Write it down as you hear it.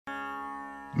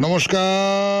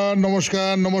নমস্কার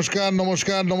নমস্কার নমস্কার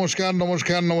নমস্কার নমস্কার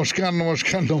নমস্কার নমস্কার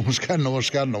নমস্কার নমস্কার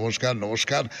নমস্কার নমস্কার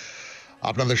নমস্কার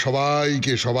আপনাদের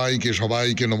সবাইকে সবাইকে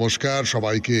সবাইকে নমস্কার,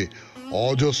 সবাইকে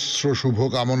অজস্র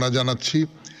শুভকামনা জানাচ্ছি।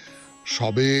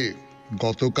 সবে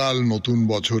গতকাল নতুন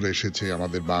বছর এসেছে,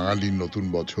 আমাদের বাঙালির নতুন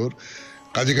বছর।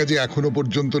 কাজে কাজে এখনো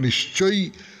পর্যন্ত নিশ্চয়ই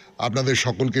আপনাদের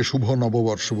সকলকে শুভ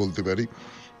নববর্ষ বলতে পারি।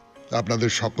 আপনাদের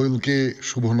সকলকে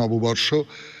শুভ নববর্ষ।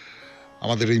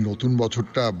 আমাদের এই নতুন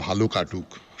বছরটা ভালো কাটুক।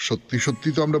 সত্যি সত্যি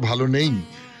তো আমরা ভালো নেই,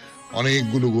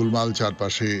 অনেকগুলো গোলমাল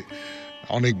চারপাশে,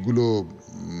 অনেকগুলো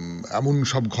এমন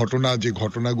সব ঘটনা, যে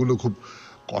ঘটনাগুলো খুব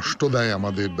কষ্ট দেয়,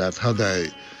 আমাদের ব্যথা দেয়,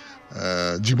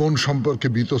 জীবন সম্পর্কে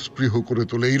বীতস্পৃহ করে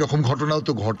তোলে। এইরকম ঘটনাও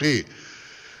তো ঘটে।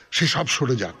 সে সব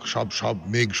সরে যাক, সব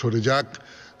মেঘ সরে যাক,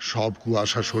 সব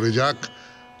কুয়াশা সরে যাক,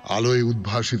 আলোয়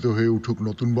উদ্ভাসিত হয়ে উঠুক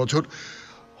নতুন বছর।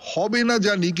 হবে না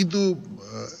জানি, কিন্তু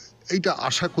এইটা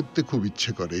আশা করতে খুব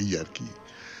ইচ্ছে করে, এই আর কি।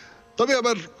 তবে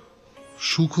আবার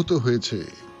সুখও তো হয়েছে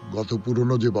গত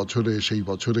পুরনো যে বছরে, সেই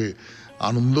বছরে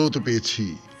আনন্দও তো পেয়েছি।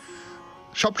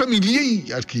 সবটা মিলিয়েই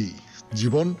আর কি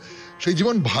জীবন, সেই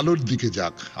জীবন ভালোর দিকে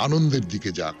যাক, আনন্দের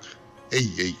দিকে যাক,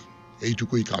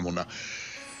 এইটুকুই কামনা।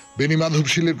 বেনি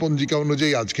মাধবশীলের পঞ্জিকা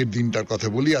অনুযায়ী আজকের দিনটার কথা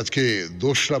বলি। আজকে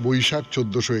 2রা বৈশাখ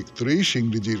 1431,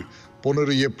 ইংরেজির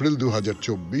 15ই এপ্রিল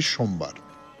 2024, সোমবার।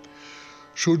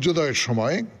 সূর্যোদয়ের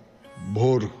সময়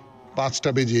ভোর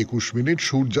 5:21,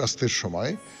 সূর্যাস্তের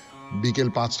সময় বিকেল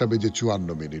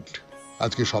 5:54।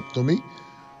 আজকে সপ্তমী,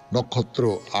 নক্ষত্র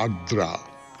আর্দ্রা।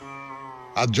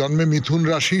 আজ জন্মে মিথুন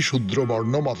রাশি, শূদ্র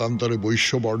বর্ণ, মতান্তরে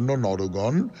বৈশ্য বর্ণ,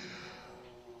 নরগণ।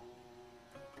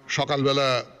 সকালবেলা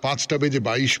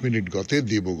 5:22 গতে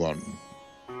দেবগণ।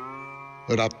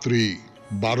 রাত্রি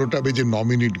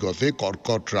 12:09 গতে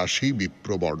কর্কট রাশি,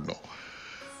 বিপ্রবর্ণ।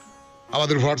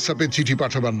 আমাদের হোয়াটসঅ্যাপে চিঠি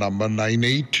পাঠাবার নাম্বার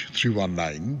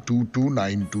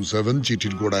 9831922927।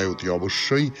 চিঠির গোড়ায় অতি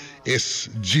অবশ্যই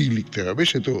SG লিখতে হবে,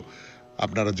 সে তো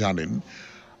আপনারা জানেন।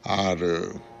 আর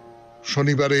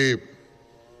শনিবারে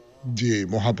যে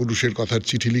মহাপুরুষের কথার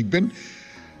চিঠি লিখবেন,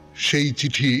 সেই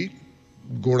চিঠি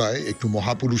গোড়ায় একটু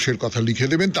মহাপুরুষের কথা লিখে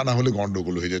দেবেন, তা না হলে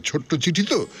গন্ডগোল হয়ে যায়। ছোট্ট চিঠি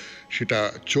তো, সেটা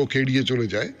চোখ এড়িয়ে চলে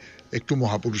যায়। একটু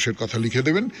মহাপুরুষের কথা লিখে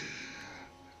দেবেন।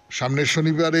 সামনের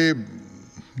শনিবারে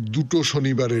 2টো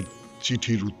শনিবারের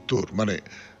চিঠির উত্তর, মানে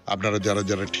আপনারা যারা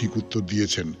যারা ঠিক উত্তর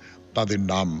দিয়েছেন তাদের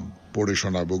নাম পড়ে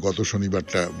শোনাবো। গত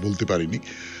শনিবারটা বলতে পারিনি।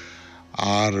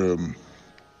 আর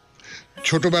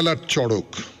ছোটবেলার চড়ক,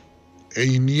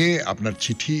 এই নিয়ে আপনার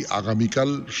চিঠি আগামীকাল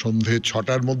সন্ধে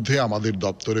 6টার মধ্যে আমাদের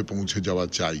দপ্তরে পৌঁছে যাওয়া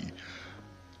চাই।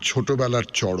 ছোটবেলার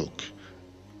চড়ক,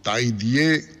 তাই দিয়ে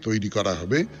তৈরি করা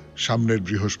হবে সামনের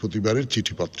বৃহস্পতিবারের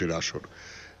চিঠিপত্রের আসর।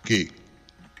 কি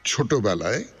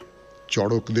ছোটবেলায়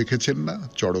চড়ক দেখেছেন না?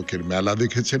 চড়কের মেলা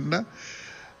দেখেছেন না?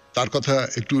 তার কথা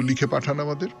একটু লিখে পাঠান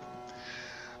আমাদের।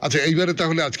 আচ্ছা, এইবারে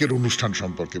তাহলে আজকের অনুষ্ঠান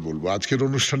সম্পর্কে বলবো। আজকের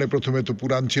অনুষ্ঠানে প্রথমে তো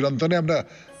পুরাণ চিরন্তনে আমরা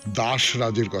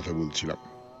দাসরাজের কথা বলছিলাম।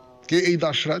 কে এই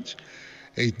দাসরাজ?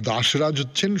 এই দাসরাজ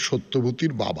হচ্ছেন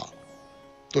সত্যবতীর বাবা।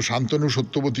 তো শান্তনু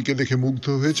সত্যবতীকে দেখে মুগ্ধ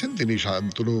হয়েছেন, তিনি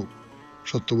শান্তনু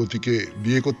সত্যবতীকে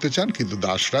বিয়ে করতে চান, কিন্তু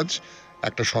দাসরাজ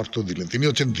একটা শর্ত দিলেন। তিনি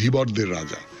হচ্ছেন ধীবরদের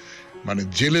রাজা, মানে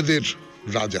জেলেদের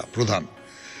রাজা, প্রধান।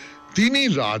 তিনি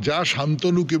রাজা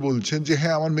শান্তনুকে বলছেন যে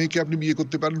হ্যাঁ, আমার মেয়েকে আপনি বিয়ে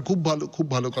করতে পারেন, খুব ভালো, খুব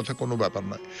ভালো কথা, কোনো ব্যাপার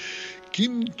নয়।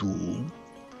 কিন্তু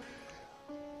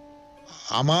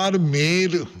আমার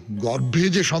মেয়ের গর্ভে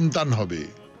যে সন্তান হবে,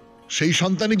 সেই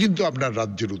সন্তানই কিন্তু আপনার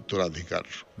রাজ্যের উত্তরাধিকার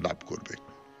লাভ করবে।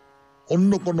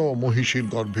 অন্য কোনো মহিষীর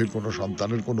গর্ভের কোনো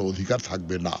সন্তানের কোনো অধিকার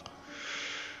থাকবে না।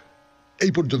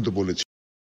 এই পর্যন্ত বলেছি।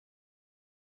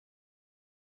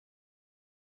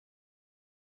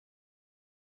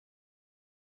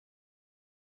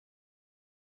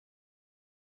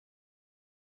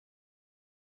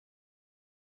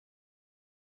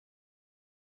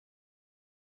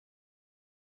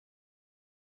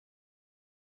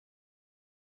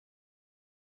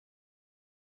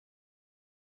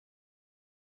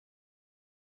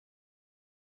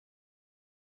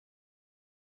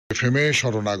 ফেমে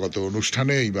শরণাগত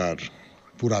অনুষ্ঠানে এইবার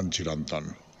পুরাণ চিরন্তন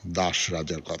দাস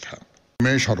রাজার কথা।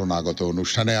 ফেমে শরণাগত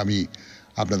অনুষ্ঠানে আমি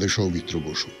আপনাদের সৌমিত্র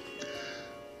বসু।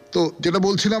 তো যেটা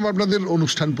বলছিলাম আপনাদের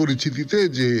অনুষ্ঠান পরিচিতিতে,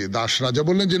 যে দাস রাজা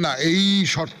বললেন যে না, এই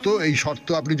শর্ত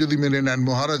আপনি যদি মেনে নেন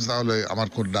মহারাজ, তাহলে আমার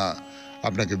কন্যা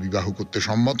আপনাকে বিবাহ করতে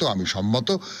সম্মত, আমি সম্মত।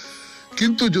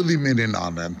 কিন্তু যদি মেনে না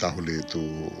নেন তাহলে তো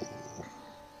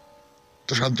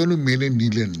শান্তনু মেনে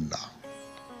নিলেন না।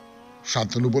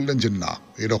 শান্তনু বললেন যে না,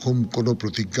 এরকম কোনো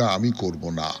প্রতিজ্ঞা আমি করব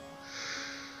না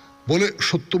বলে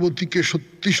সত্যবতীকে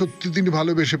সত্যি সত্যি তিনি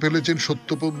ভালোবেসে ফেলেছেন।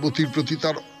 সত্যবতীর প্রতি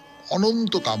তার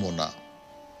অনন্ত কামনা,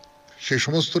 সে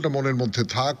সমস্তটা মনের মধ্যে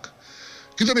থাক।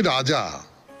 কিন্তু আমি রাজা,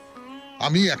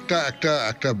 আমি একটা একটা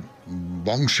একটা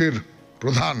বংশের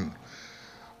প্রধান,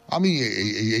 আমি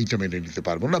এইটা মেনে নিতে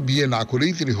পারবো না। বিয়ে না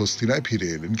করেই তিনি হস্তিনায় ফিরে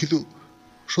এলেন, কিন্তু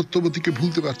সত্যবতীকে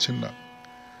ভুলতে পারছেন না।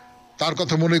 তার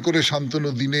কথা মনে করে শান্তনু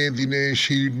দিনে দিনে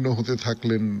শীর্ণ হতে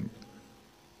থাকলেন।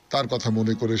 তার কথা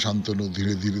মনে করে শান্তনু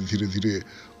ধীরে ধীরে ধীরে ধীরে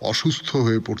অসুস্থ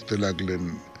হয়ে পড়তে লাগলেন,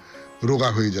 রোগা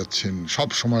হয়ে যাচ্ছেন। সব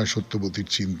সময় সত্যবতীর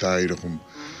চিন্তা এরকম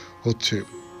হচ্ছে।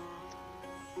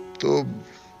 তো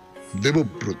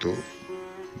দেবব্রত,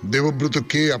 দেবব্রত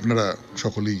কে আপনারা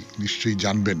সকলেই নিশ্চয়ই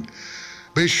জানবেন।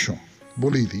 ভীষ্ম,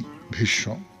 বলেই দিই, ভীষ্ম।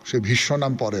 সে ভীষ্ম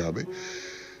নাম পরে হবে,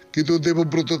 কিন্তু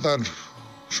দেবব্রত তার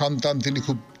সন্তান, তিনি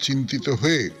খুব চিন্তিত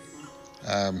হয়ে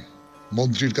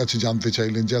মন্ত্রীর কাছে জানতে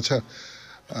চাইলেন যে আচ্ছা,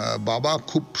 বাবা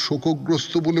খুব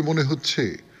শোকগ্রস্ত বলে মনে হচ্ছে,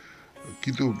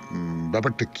 কিন্তু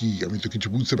ব্যাপারটা কি, আমি তো কিছু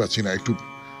বুঝতে পারছি না, একটু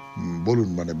বলুন,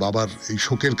 মানে বাবার এই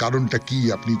শোকের কারণটা কি,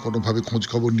 আপনি কোনোভাবে খোঁজ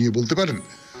খবর নিয়ে বলতে পারেন?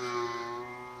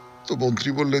 তো মন্ত্রী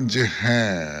বললেন যে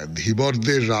হ্যাঁ,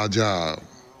 ধীবরদের রাজা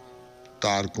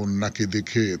তার কন্যাকে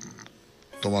দেখে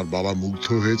তোমার বাবা মুগ্ধ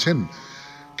হয়েছেন,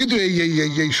 কিন্তু এই এই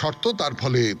এই এই শর্ত, তার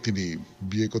ফলে তিনি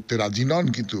বিয়ে করতে রাজি নন,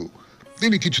 কিন্তু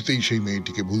তিনি কিছুতেই সেই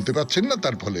মেয়েটিকে ভুলতে পারছেন না,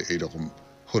 তার ফলে এইরকম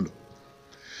হলো।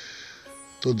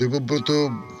 তো দেবব্রত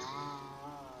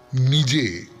নিজে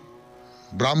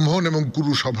ব্রাহ্মণ এবং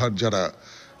কুরুসভার যারা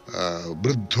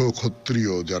বৃদ্ধ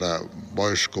ক্ষত্রিয়, যারা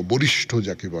বয়স্ক বরিষ্ঠ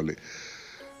যাকে বলে,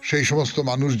 সেই সমস্ত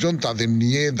মানুষজন, তাদের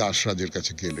নিয়ে দাসরাজের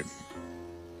কাছে গেলেন।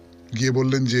 গিয়ে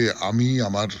বললেন যে আমি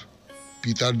আমার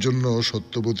পিতার জন্য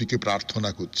সত্যবতীকে প্রার্থনা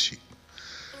করছি।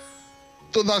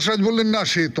 তো দাসরাজ বললেন না,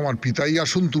 সে তোমার পিতাই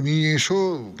আসুন, তুমি এসো,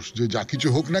 যে যা কিছু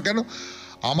হোক না কেন,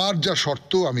 আমার যা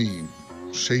শর্ত, আমি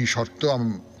সেই শর্ত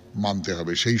মানতে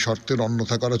হবে, সেই শর্তের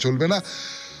অন্যথা করা চলবে না।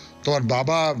 তোমার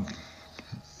বাবা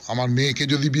আমার মেয়েকে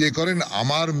যদি বিয়ে করেন,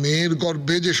 আমার মেয়ের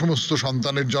গর্ভে যে সমস্ত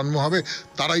সন্তানের জন্ম হবে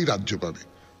তারাই রাজ্য পাবে,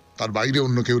 তার বাইরে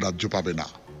অন্য কেউ রাজ্য পাবে না।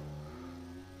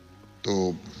 তো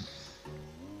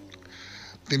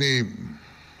তিনি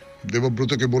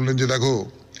দেবব্রতকে বললেন যে দেখো,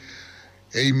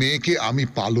 এই মেয়েকে আমি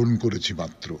পালন করেছি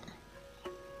মাত্র,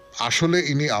 আসলে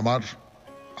ইনি আমার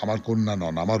আমার কন্যা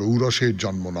নন, আমার ঔরসের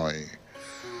জন্ম নয়।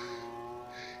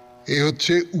 এ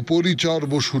হচ্ছে উপরিচর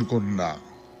বসুর কন্যা,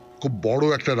 খুব বড়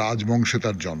একটা রাজবংশে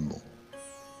তার জন্ম,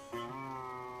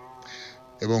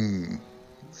 এবং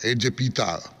এর যে পিতা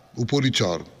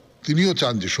উপরিচর, তিনিও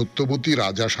চান যে সত্যবতী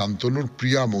রাজা শান্তনুর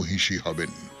প্রিয়া মহিষী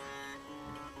হবেন।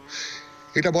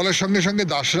 এটা বলার সঙ্গে সঙ্গে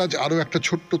দাসরাজ আরো একটা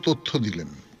ছোট্ট তথ্য দিলেন,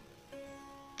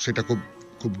 সেটা খুব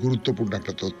খুব গুরুত্বপূর্ণ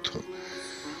একটা তথ্য।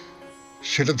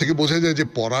 সেটা থেকে বোঝা যায় যে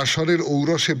পরাশরের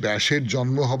ঔরসে ব্যাসের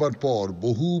জন্ম হবার পর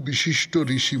বহু বিশিষ্ট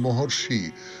ঋষি মহর্ষি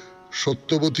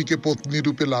সত্যবতীকে পত্নী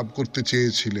রূপে লাভ করতে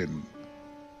চেয়েছিলেন,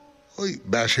 ওই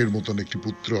ব্যাসের মতন একটি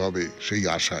পুত্র হবে সেই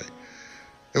আশায়,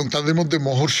 এবং তাদের মধ্যে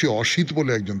মহর্ষি অসিত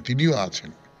বলে একজন, তিনিও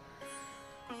আছেন।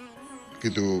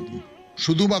 কিন্তু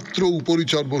শুধুমাত্র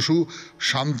উপরিচর বসু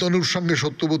শান্তনুর সঙ্গে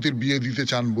সত্যবতীর বিয়ে দিতে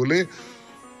চান বলে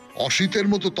অসিতের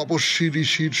মতো তপস্বী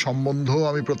ঋষির সম্বন্ধ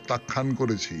আমি প্রত্যাখ্যান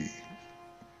করেছি।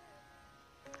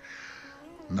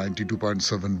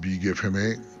 92.7 বিগ FM এ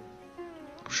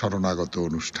শরণাগত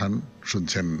অনুষ্ঠান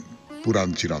শুনছেন, পুরাণ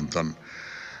চিরন্তন।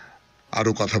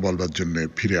 আরো কথা বলবার জন্য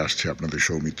ফিরে আসছে আপনাদের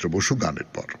সৌমিত্র বসু গানের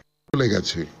পর। চলে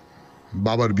গেছে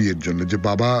বাবার বিয়ের জন্য, যে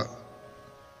বাবা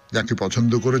যাকে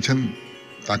পছন্দ করেছেন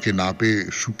তাকে না পেয়ে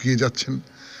শুকিয়ে যাচ্ছেন,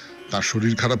 তার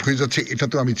শরীর খারাপ হয়ে যাচ্ছে, এটা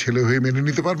তো আমি ছেলে হয়ে মেনে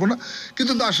নিতে পারবো না।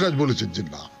 কিন্তু দাসরাজ বলেছেন যে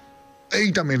না,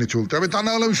 এইটা মেনে চলতে হবে, তা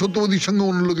না হলে আমি সত্যবতীর সঙ্গে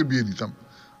অন্য লোকের বিয়ে দিতাম,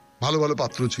 ভালো ভালো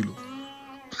পাত্র ছিল।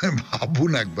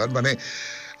 ভাবুন একবার, মানে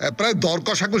প্রায় দর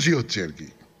কষাকষি হচ্ছে আর কি।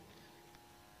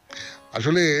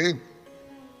 আসলে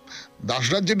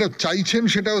দাসরাজ যেটা চাইছেন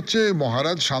সেটা হচ্ছে,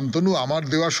 মহারাজ শান্তনু আমার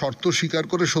দেওয়া শর্ত স্বীকার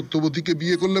করে সত্যবতীকে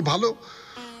বিয়ে করলে ভালো,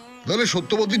 তাহলে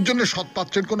সত্যবতীর জন্য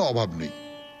সৎপাত্রের কোনো অভাব নেই।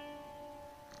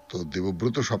 তো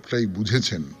দেবব্রত সবটাই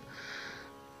বুঝেছেন,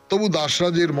 তবু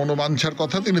দাসরাজের মনোবাঞ্ছার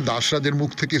কথা তিনি দাসরাজের মুখ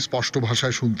থেকে স্পষ্ট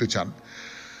ভাষায় শুনতে চান।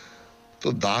 তো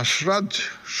দাসরাজ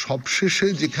সবশেষে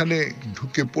যেখানে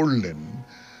ঢুকে পড়লেন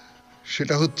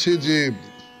সেটা হচ্ছে যে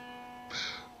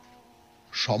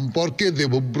সম্পর্কে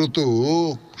দেবব্রত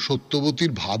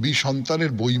সত্যবতীর ভাবী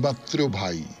সন্তানের বৈমাত্র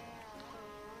ভাই,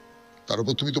 তার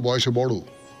উপর তুমি তো বয়সে বড়,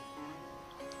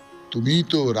 তুমি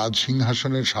তো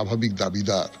রাজসিংহাসনের স্বাভাবিক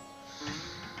দাবিদার,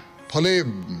 ফলে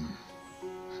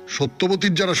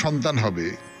সত্যবতীর যারা সন্তান হবে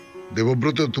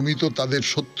দেবব্রত, তুমি তো তাদের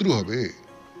শত্রু হবে।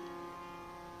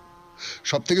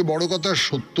 সব থেকে বড় কথা,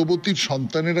 সত্যবতীর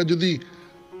সন্তানেরা যদি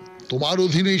তোমার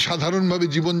অধীনেই সাধারণভাবে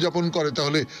জীবনযাপন করে,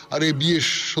 তাহলে আর এই বিয়ে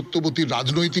সত্যবতীর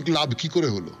রাজনৈতিক লাভ কি করে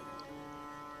হলো?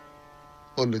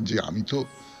 বললেন যে আমি তো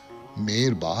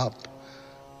মেয়ের বাপ,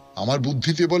 আমার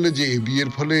বুদ্ধিতে বলে যে এ বিয়ের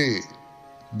ফলে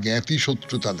জ্ঞাতি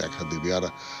শত্রুতা দেখা দেবে। আর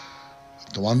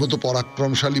তোমার মতো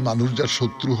পরাক্রমশালী মানুষ যার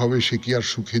শত্রু হবে সে কি আর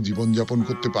সুখে জীবনযাপন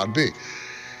করতে পারবে?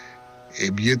 এ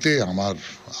বিয়েতে আমার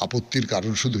আপত্তির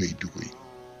কারণ শুধু এইটুকুই।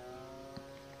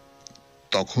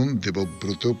 তখন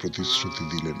দেবব্রত প্রতিশ্রুতি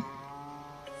দিলেন,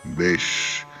 বেশ,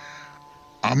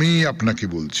 আমি আপনাকে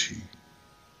বলছি,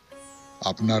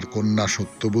 আপনার কন্যা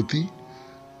সত্যবতী,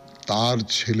 তার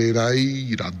ছেলেরাই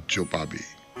রাজ্য পাবে।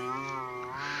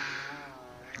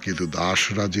 কিন্তু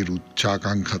দাসরাজের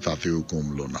উচ্চাকাঙ্ক্ষা তাতেও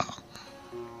কমল না।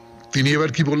 তিনি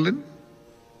এবার কি বললেন?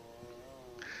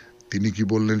 তিনি কি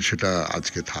বললেন সেটা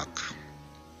আজকে থাক,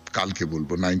 কালকে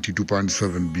বলবো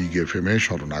 92.7 বিগ FM এ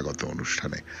শরণাগত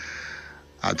অনুষ্ঠানে।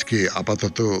 আজকে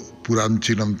আপাতত পুরাণ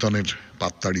চিরন্তনের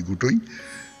পাত্তাড়ি গুটোই,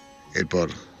 এরপর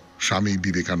স্বামী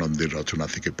বিবেকানন্দের রচনা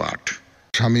থেকে পাঠ।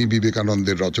 স্বামী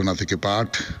বিবেকানন্দের রচনা থেকে পাঠ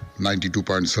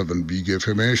 92.7 বিগ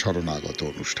FM এ শরণাগত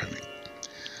অনুষ্ঠানে।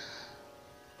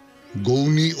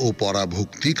 গৌণী ও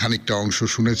পরাভক্তি খানিকটা অংশ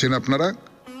শুনেছেন আপনারা,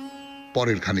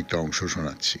 পরের খানিকটা অংশ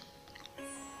শোনাচ্ছি।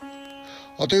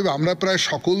 অতএব আমরা প্রায়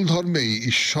সকল ধর্মেই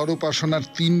ঈশ্বর উপাসনার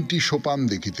তিনটি সোপান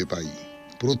দেখিতে পাই: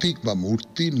 প্রতীক বা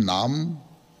মূর্তি, নাম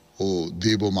ও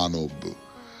দেব মানব।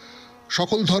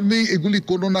 সকল ধর্মেই এগুলি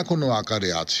কোনো না কোনো আকারে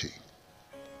আছে।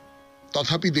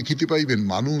 তথাপি দেখিতে পাইবেন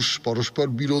মানুষ পরস্পর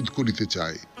বিরোধ করিতে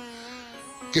চায়।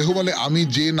 কেহ বলে, আমি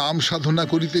যে নাম সাধনা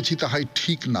করিতেছি তাহাই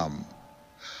ঠিক নাম,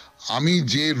 আমি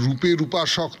যে রূপের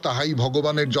উপাসক তাহাই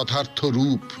ভগবানের যথার্থ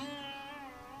রূপ,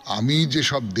 আমি যে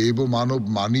সব দেব মানব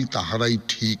মানি তাহারাই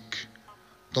ঠিক।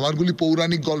 তোমারগুলি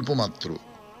পৌরাণিক গল্প মাত্র।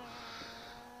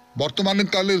 বর্তমানের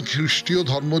কালের খ্রিস্টীয়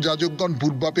ধর্মযাজকগণ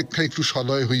পূর্বাপেক্ষা একটু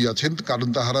সদয় হইয়াছেন, কারণ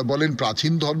তাহারা বলেন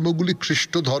প্রাচীন ধর্মগুলি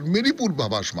খ্রিস্ট ধর্মেরই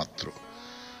পূর্বাভাস মাত্র।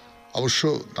 অবশ্য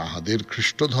তাহাদের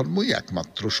খ্রিস্ট ধর্মই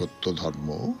একমাত্র সত্য ধর্ম।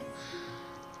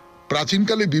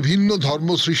 প্রাচীনকালে বিভিন্ন ধর্ম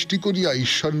সৃষ্টি করিয়া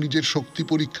ঈশ্বর নিজের শক্তি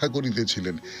পরীক্ষা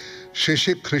করিতেছিলেন,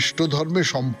 শেষে খ্রিস্ট ধর্মে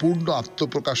সম্পূর্ণ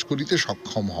আত্মপ্রকাশ করিতে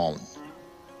সক্ষম হন।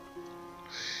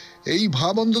 এই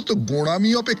ভাব অন্তত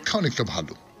গোঁড়ামি অপেক্ষা অনেকটা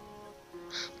ভালো।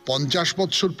 50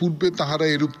 বৎসর পূর্বে তাহারা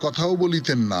এরূপ কথাও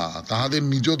বলিতেন না। তাহাদের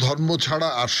নিজ ধর্ম ছাড়া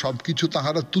আর সবকিছু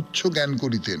তাহারা তুচ্ছ জ্ঞান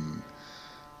করিতেন।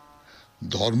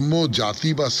 ধর্ম,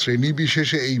 জাতি বা শ্রেণী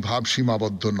বিশেষে এই ভাব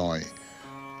সীমাবদ্ধ নয়।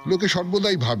 লোকে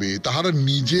সর্বদাই ভাবে তাহারা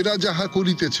নিজেরা যাহা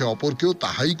করিতেছে অপরকেও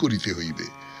তাহাই করিতে হইবে,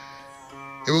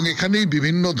 এবং এখানেই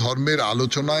বিভিন্ন ধর্মের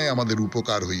আলোচনায় আমাদের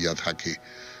উপকার হইয়া থাকে।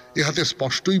 ইহাতে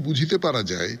স্পষ্টই বুঝিতে পারা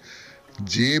যায়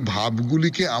যে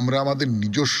ভাবগুলিকে আমরা আমাদের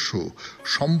নিজস্ব,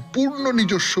 সম্পূর্ণ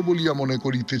নিজস্ব বলিয়া মনে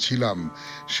করিতেছিলাম,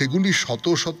 সেগুলি শত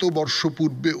শত বর্ষ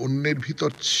পূর্বে অন্যের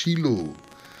ভিতর ছিল।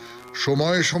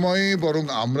 সময়ে সময়ে বরং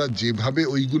আমরা যেভাবে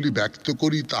ওইগুলি ব্যক্ত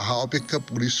করি তাহা অপেক্ষা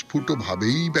পরিস্ফুট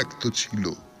ভাবেই ব্যক্ত ছিল।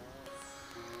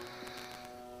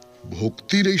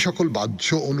 ভক্তির এই সকল বাহ্য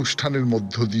অনুষ্ঠানের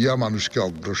মধ্য দিয়া মানুষকে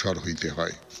অগ্রসর হইতে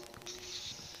হয়।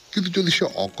 কিন্তু যদি সে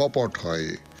অকপট হয়,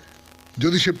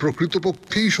 যদি সে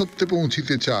প্রকৃতপক্ষেই সত্যে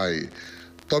পৌঁছিতে চায়,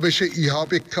 তবে সে ইহা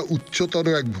অপেক্ষা উচ্চতর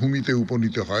এক ভূমিতে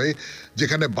উপনীত হয়,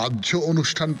 যেখানে বাহ্য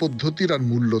অনুষ্ঠান পদ্ধতির আর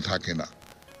মূল্য থাকে না।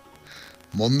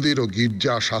 মন্দির ও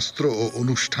গির্জা, শাস্ত্র ও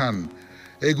অনুষ্ঠান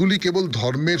এগুলি কেবল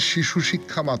ধর্মের শিশু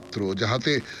শিক্ষা মাত্র,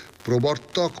 যাহাতে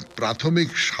প্রবর্তক, প্রাথমিক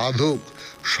সাধক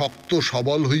শক্ত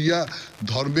সবল হইয়া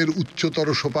ধর্মের উচ্চতর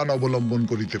সোপান অবলম্বন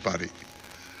করিতে পারে।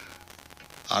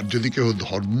 আর যদি কেহ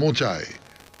ধর্ম চায়,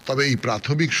 তবে এই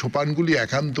প্রাথমিক সোপানগুলি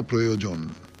একান্ত প্রয়োজন।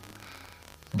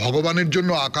 ভগবানের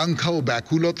জন্য আকাঙ্ক্ষা ও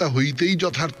ব্যাকুলতা হইতেই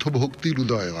যথার্থ ভক্তির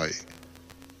উদয় হয়।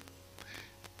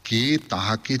 কে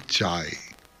তাহাকে চায়,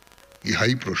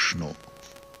 ইহাই প্রশ্ন।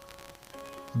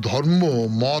 ধর্ম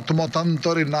মত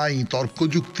মতান্তরে নাই,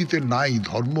 তর্কযুক্তিতে নাই।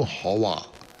 ধর্ম হওয়া,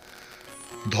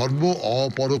 ধর্ম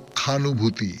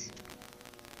অপরোক্ষানুভূতি।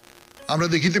 আমরা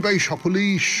দেখিতে পাই সকলেই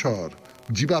ঈশ্বর,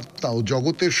 জীবাত্মা ও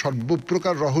জগতের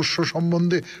সর্বপ্রকার রহস্য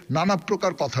সম্বন্ধে নানা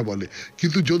প্রকার কথা বলে।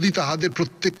 কিন্তু যদি তাহাদের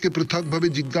প্রত্যেককে পৃথকভাবে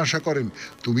জিজ্ঞাসা করেন,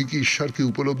 তুমি কি ঈশ্বরকে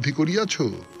উপলব্ধি করিয়াছ?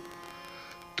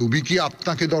 তুমি কি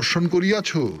আত্মাকে দর্শন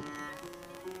করিয়াছ?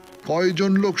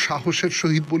 কয়জন লোক সাহসের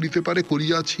সহিত বলিতে পারে,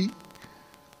 করিয়াছি?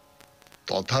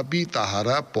 তথাপি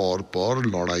তাহারা পর পর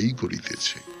লড়াই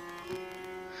করিতেছে।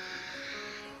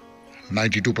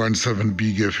 92.7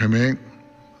 বিগ FM এ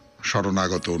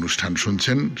শরণাগত অনুষ্ঠান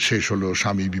শুনছেন। শেষ হলো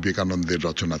স্বামী বিবেকানন্দের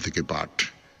রচনা থেকে পাঠ,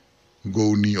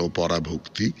 গৌণী ও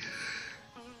পরাভক্তি।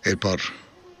 এরপর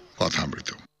কথামৃত।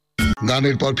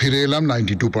 গানের পর ফিরে এলাম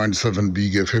 92.7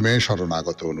 বিগ FM এ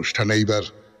শরণাগত অনুষ্ঠানে। এইবার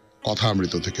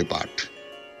কথামৃত থেকে পাঠ,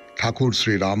 ঠাকুর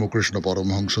শ্রী রামকৃষ্ণ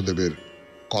পরমহংসদেবের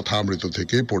কথামৃত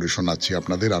থেকে পড়ে শোনাচ্ছি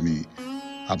আপনাদের, আমি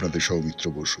আপনাদের সৌমিত্র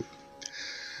বসু।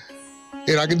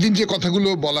 এর আগের দিন যে কথাগুলো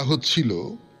বলা হচ্ছিল,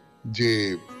 যে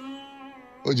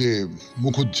ওই যে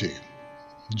মুখুজ্জে,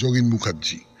 যোগীন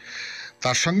মুখার্জি,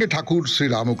 তার সঙ্গে ঠাকুর শ্রী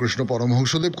রামকৃষ্ণ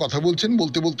পরমহংসদেব কথা বলছেন,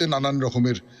 বলতে বলতে নানান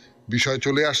রকমের বিষয়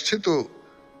চলে আসছে। তো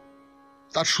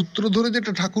তার সূত্র ধরে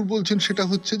যেটা ঠাকুর বলছেন সেটা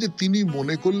হচ্ছে যে তিনি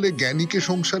মনে করলে জ্ঞানীকে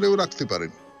সংসারেও রাখতে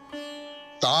পারেন।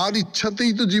 তার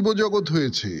ইচ্ছাতেই তো জীবজগৎ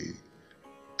হয়েছে,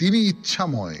 তিনি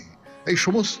ইচ্ছাময়, এই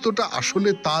সমস্তটা আসলে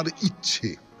তার ইচ্ছে,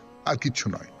 আর কিছু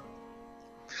নয়।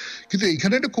 কিন্তু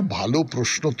এইখানে একটা খুব ভালো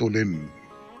প্রশ্ন তোলেন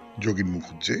যোগীন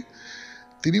মুখুজ্জে।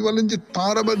 তিনি বলেন যে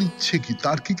তার আবার ইচ্ছে কি,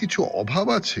 তার কি কিছু অভাব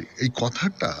আছে? এই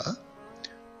কথাটা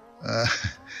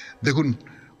দেখুন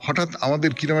হঠাৎ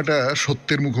আমাদের কিরম একটা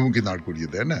সত্যের মুখোমুখি দাঁড়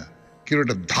করিয়ে দেয় না, কিরম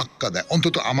একটা ধাক্কা দেয়,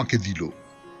 অন্তত আমাকে দিল।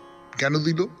 কেন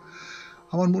দিল?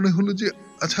 আমার মনে হলো যে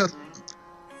আচ্ছা,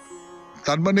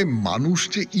 তার মানে মানুষ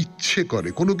যে ইচ্ছে করে,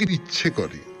 কোনো কিছু ইচ্ছে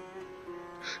করে,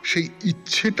 সেই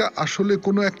ইচ্ছেটা আসলে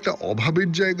কোনো একটা অভাবের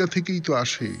জায়গা থেকেই তো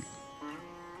আসে।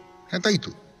 হ্যাঁ তাই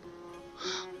তো।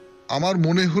 আমার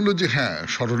মনে হলো যে হ্যাঁ,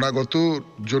 শরণাগত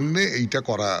জন্যে এইটা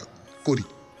করি।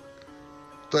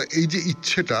 তো এই যে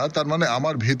ইচ্ছেটা, তার মানে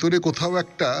আমার ভেতরে কোথাও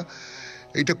একটা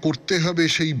এইটা করতে হবে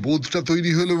সেই বোধটা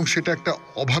তৈরি হলো, এবং সেটা একটা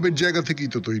অভাবের জায়গা থেকেই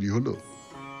তো তৈরি হলো,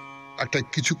 একটা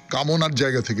কিছু কামনার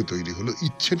জায়গা থেকে তৈরি হলো।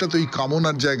 ইচ্ছেটা তো এই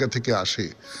কামনার জায়গা থেকে আসে,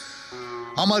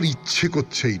 আমার ইচ্ছে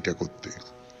করছে এইটা করতে।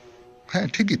 হ্যাঁ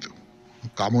ঠিকই তো,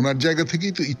 কামনার জায়গা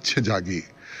থেকেই তো ইচ্ছে জাগে।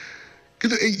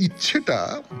 কিন্তু এই ইচ্ছেটা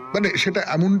মানে সেটা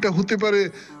এমনটা হতে পারে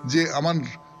যে আমার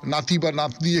নাতি বা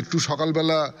নাতনি একটু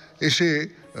সকালবেলা এসে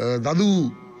দাদু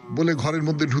বলে ঘরের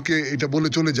মধ্যে ঢুকে এটা বলে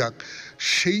চলে যাক,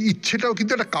 সেই ইচ্ছেটাও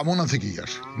কিন্তু একটা কামনা থেকেই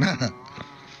আসে না।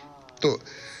 তো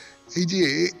এই যে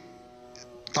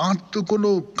তার তো কোনো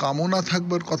কামনা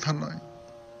থাকবার কথা নয়,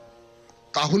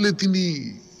 তাহলে তিনি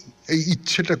এই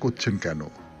ইচ্ছেটা করছেন কেন?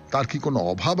 তার কি কোনো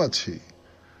অভাব আছে?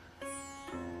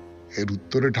 এর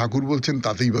উত্তরে ঠাকুর বলছেন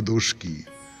তাতেই বা দোষ কি?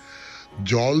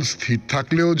 জল স্থির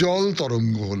থাকলেও জল,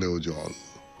 তরঙ্গ হলেও জল।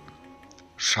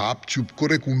 সাপ চুপ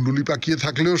করে কুণ্ডুলি পাকিয়ে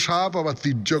থাকলেও সাপ, আবার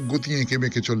তির্যক গতি এঁকে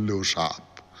বেঁকে চললেও সাপ।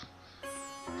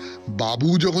 বাবু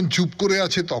যখন চুপ করে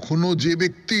আছে তখনও যে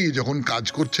ব্যক্তি, যখন কাজ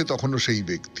করছে তখনও সেই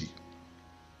ব্যক্তি।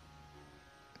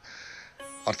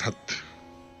 অর্থাৎ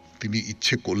তিনি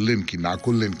ইচ্ছে করলেন কি না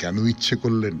করলেন, কেন ইচ্ছে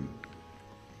করলেন?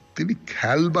 তিনি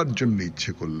খেলবার জন্য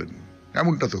ইচ্ছে করলেন,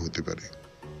 এমনটা তো হতে পারে,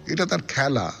 এটা তার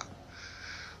খেলা।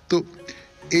 তো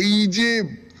এই যে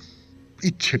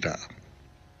ইচ্ছেটা,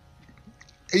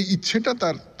 এই ইচ্ছেটা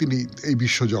তার, তিনি এই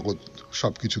বিশ্বজগৎ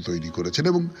সবকিছু তৈরি করেছেন,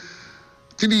 এবং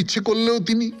তিনি ইচ্ছে করলেও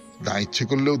তিনি, না ইচ্ছে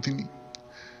করলেও তিনি।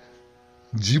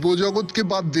 জীবজগৎকে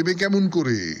বাদ দেবে কেমন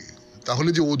করে? তাহলে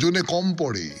যে ওজনে কম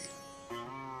পড়ে।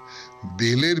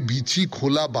 বেলের বিচি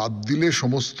খোলা বাদ দিলে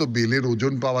সমস্ত বেলের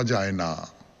ওজন পাওয়া যায় না।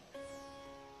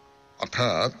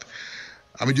 অর্থাৎ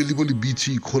আমি যদি বলি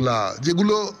বিচি খোলা,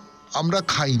 যেগুলো আমরা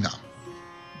খাই না,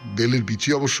 বেলের বিচি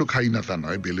অবশ্য খাই না তা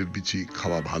নয়, বেলের বিচি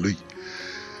খাওয়া ভালোই,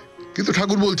 কিন্তু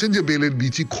ঠাকুর বলছেন যে বেলের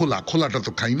বিচি খোলা, খোলাটা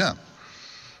তো খাই না।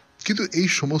 কিন্তু এই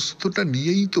সমস্তটা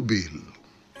নিয়েই তো বেল।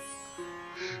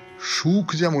 সুখ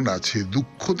যেমন আছে,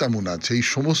 দুঃখ তেমন আছে, এই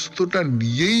সমস্তটা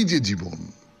নিয়েই যে জীবন।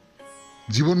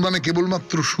 জীবন মানে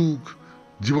কেবলমাত্র সুখ,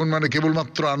 জীবন মানে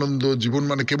কেবলমাত্র আনন্দ, জীবন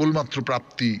মানে কেবলমাত্র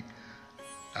প্রাপ্তি,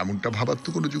 এমনটা ভাবার তো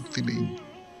কোনো যুক্তি নেই।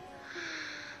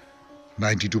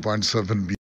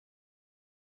 92.7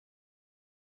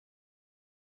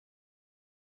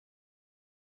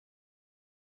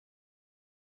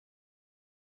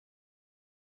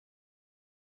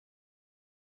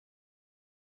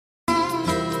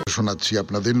 শোনাচ্ছি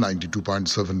আপনাদের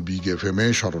 92.7 বিগ FM এ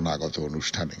শরণাগত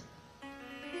অনুষ্ঠানে।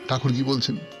 ঠাকুর কি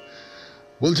বলছেন?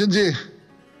 বলছেন যে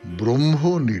ব্রহ্ম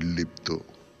নির্লিপ্ত,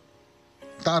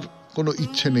 তার কোনো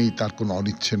ইচ্ছে নেই, তার কোনো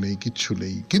অনিচ্ছে নেই, কিচ্ছু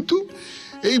নেই, কিন্তু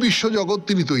এই বিশ্বজগৎ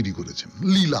তিনি তৈরি করেছেন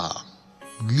লীলা,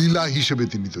 লীলা হিসেবে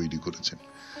তিনি তৈরি করেছেন।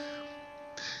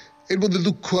 এর মধ্যে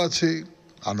দুঃখ আছে,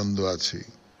 আনন্দ আছে,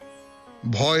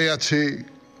 ভয় আছে,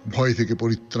 ভয় থেকে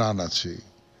পরিত্রাণ আছে,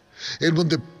 এর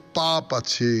মধ্যে পাপ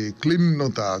আছে,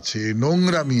 ক্লিন্নতা আছে,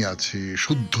 নোংরামি আছে,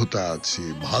 শুদ্ধতা আছে,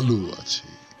 ভালো আছে,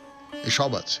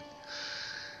 এসব আছে।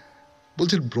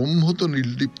 বলছেন ব্রহ্ম তো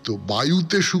নির্লিপ্ত।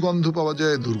 বায়ুতে সুগন্ধ পাওয়া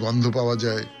যায়, দুর্গন্ধ পাওয়া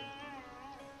যায়,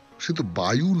 সে তো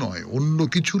বায়ু নয়, অন্য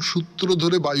কিছুর সূত্র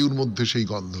ধরে বায়ুর মধ্যে সেই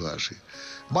গন্ধ আসে।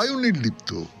 বায়ু নির্লিপ্ত,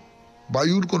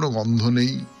 বায়ুর কোনো গন্ধ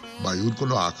নেই, বায়ুর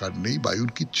কোনো আকার নেই,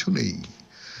 বায়ুর কিচ্ছু নেই।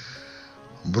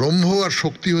 ব্রহ্ম আর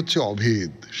শক্তি হচ্ছে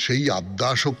অভেদ, সেই আদ্যা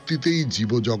শক্তিতেই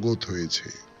জীবজগৎ হয়েছে।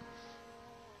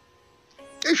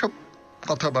 এইসব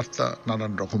কথাবার্তা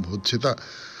নানান রকম হচ্ছে। তা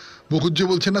মুখুজ্জে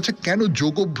বলছেন আচ্ছা কেন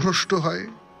যোগভ্রষ্ট হয়?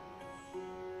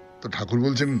 তো ঠাকুর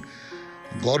বলছেন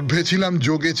গর্ভে ছিলাম,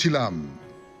 যোগে ছিলাম,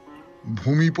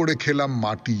 ভূমি পড়ে খেলাম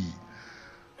মাটি,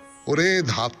 ওরে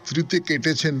ধাত্রীতে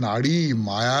কেটেছে নাড়ি,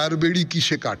 মায়ার বেড়ি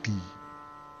কিসে কাটি।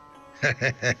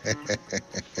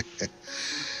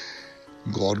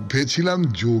 গর্ভে ছিলাম,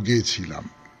 যোগে ছিলাম।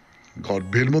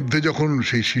 গর্ভের মধ্যে যখন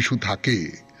সেই শিশু থাকে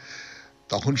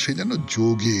তখন সে যেন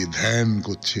যোগে ধ্যান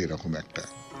করছে, এরকম একটা।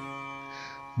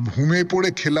 ঘুমে পড়ে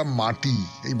খেলাম মাটি,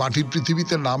 এই মাটির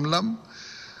পৃথিবীতে নামলাম।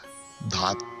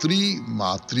 ধাত্রী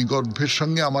মাতৃগর্ভের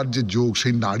সঙ্গে আমার যে যোগ,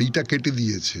 সেই নাড়িটা কেটে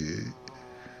দিয়েছে।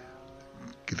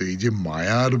 কিন্তু এই যে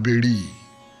মায়ার বেড়ি,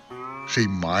 সেই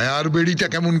মায়ার বেড়িটা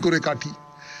কেমন করে কাটি?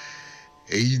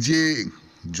 এই যে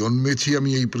জন্মেছি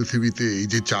আমি এই পৃথিবীতে, এই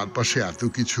যে চারপাশে এত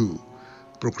কিছু,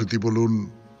 প্রকৃতি বলুন,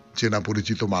 চেনা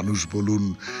পরিচিত মানুষ বলুন,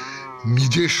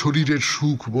 নিজের শরীরের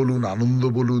সুখ বলুন, আনন্দ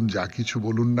বলুন, যা কিছু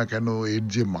বলুন না কেন, এর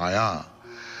যে মায়া,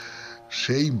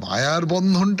 সেই মায়ার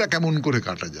বন্ধনটা কেমন করে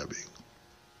কাটা যাবে?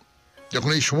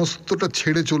 যখন এই সমস্তটা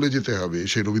ছেড়ে চলে যেতে হবে,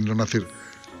 সে রবীন্দ্রনাথের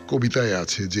কবিতায়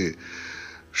আছে যে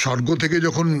স্বর্গ থেকে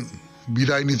যখন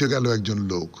বিদায় নিতে গেল একজন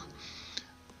লোক,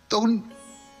 তখন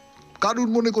কারুর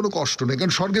মনে কোনো কষ্ট নেই,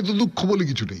 কারণ স্বর্গে তো দুঃখ বলে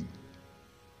কিছু নেই,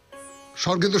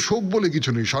 স্বর্গে তো শোক বলে কিছু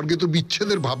নেই, স্বর্গে তো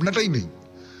বিচ্ছেদের ভাবনাটাই নেই।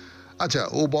 আচ্ছা,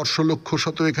 ও বর্ষ লক্ষ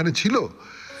শত এখানে ছিল,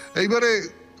 এইবারে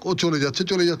ও চলে যাচ্ছে,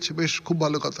 চলে যাচ্ছে, বেশ, খুব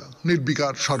ভালো কথা,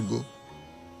 নির্বিকার স্বর্গ।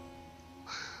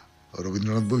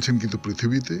 রবীন্দ্রনাথ বলছেন কিন্তু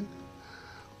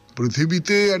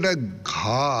পৃথিবীতে একটা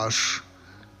ঘাস,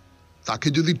 তাকে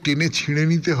যদি টেনে ছিঁড়ে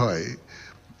নিতে হয়,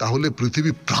 তাহলে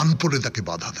পৃথিবী প্রাণপণে তাকে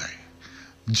বাধা দেয়,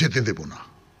 যেতে দেব না,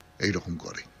 এইরকম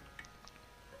করে।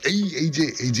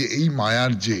 এই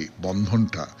মায়ার যে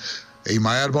বন্ধনটা, এই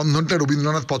মায়ার বন্ধনটা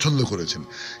রবীন্দ্রনাথ পছন্দ করেছেন।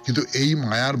 কিন্তু এই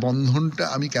মায়ার বন্ধনটা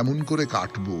আমি কেমন করে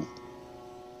কাটবো?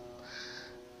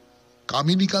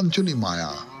 কামিনী কাঞ্চনী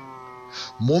মায়া,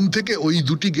 মন থেকে ওই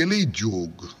দুটি গেলেই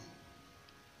যোগ।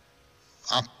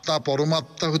 আত্মা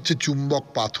পরমাত্মা হচ্ছে চুম্বক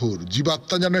পাথর,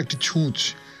 জীবাত্মা যেন একটি ছুঁচ,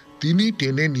 তিনি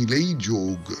টেনে নিলেই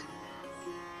যোগ।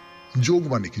 যোগ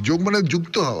মানে কি? যোগ মানে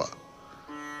যুক্ত হওয়া,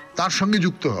 তার সঙ্গে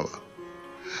যুক্ত হওয়া।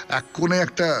 এক কোণে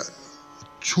একটা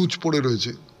ছুঁচ পড়ে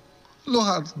রয়েছে,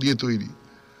 লোহার দিয়ে তৈরি,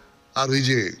 আর ওই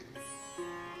যে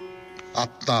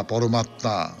আত্মা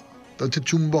পরমাত্মা, তা হচ্ছে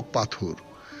চুম্বক পাথর।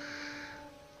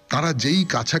 তারা যেই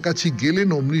কাছাকাছি গেলেন,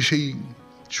 অমনি সেই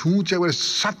ছুঁচ একবারে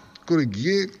সাট করে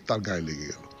গিয়ে তার গায়ে লেগে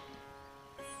গেল,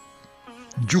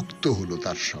 যুক্ত হলো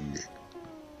তার সঙ্গে।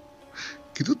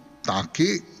 কিন্তু তাকে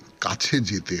কাছে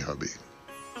যেতে হবে,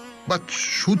 বা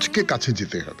সূচকে কাছে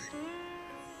যেতে হবে।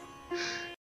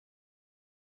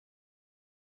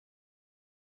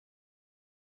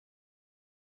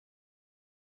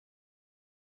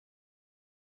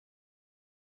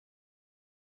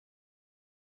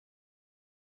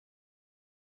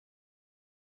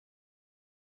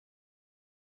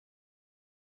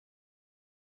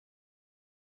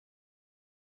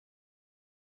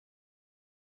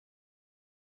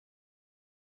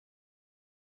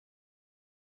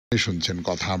 শুনছেন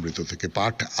কথা অমৃত থেকে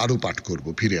পাঠ, আরো পাঠ করব,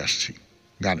 ফিরে আসছি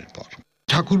গানের পর।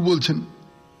 ঠাকুর বলছেন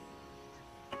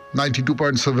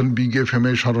 92.7 বিগ এফএম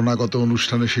এ শরণাগত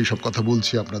অনুষ্ঠানে সেই সব কথা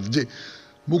বলছি আপনাদের, যে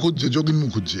মুখুজ্জে, যোগিন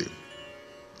মুখুজ্জে,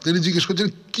 তিনি জিজ্ঞেস করছেন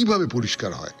কিভাবে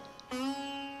পরিষ্কার হয়,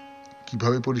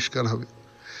 কিভাবে পরিষ্কার হবে?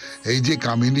 এই যে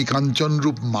কামিনী কাঞ্চন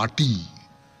রূপ মাটি,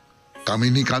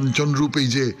 কামিনী কাঞ্চন রূপ এই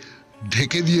যে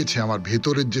ঢেকে দিয়েছে আমার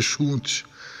ভেতরের যে সূচ,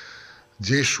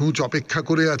 যে সূচ অপেক্ষা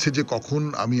করে আছে যে কখন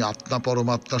আমি আত্মা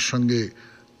পরমাত্মার সঙ্গে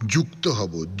যুক্ত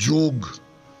হব, যোগ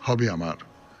হবে আমার।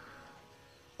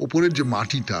 ওপরের যে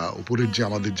মাটিটা, ওপরের যে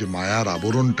আমাদের যে মায়ার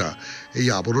আবরণটা, এই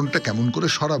আবরণটা কেমন করে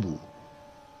সরাবো?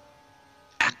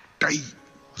 একটাই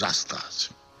রাস্তা আছে,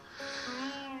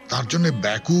 তার জন্য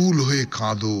ব্যাকুল হয়ে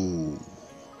কাঁদো,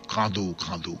 কাঁদো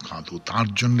কাঁদো কাঁদো, তার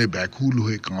জন্য ব্যাকুল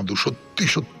হয়ে কাঁদো, সত্যি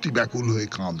সত্যি ব্যাকুল হয়ে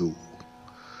কাঁদো।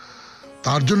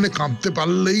 তার জন্য কাঁদতে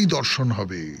পারলেই দর্শন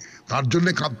হবে, তার জন্য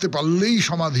কাঁদতে পারলেই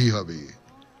সমাধি হবে।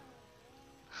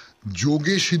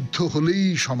 যোগে সিদ্ধ হলেই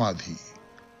সমাধি,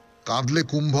 কাঁদলে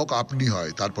কুম্ভক আপনি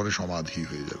হয়, তারপরে সমাধি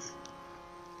হয়ে যাবে।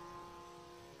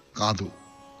 কাঁদো।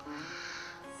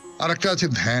 আর একটা আছে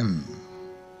ধ্যান,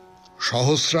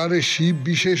 সহস্রারে শিব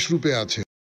বিশেষ রূপে আছে।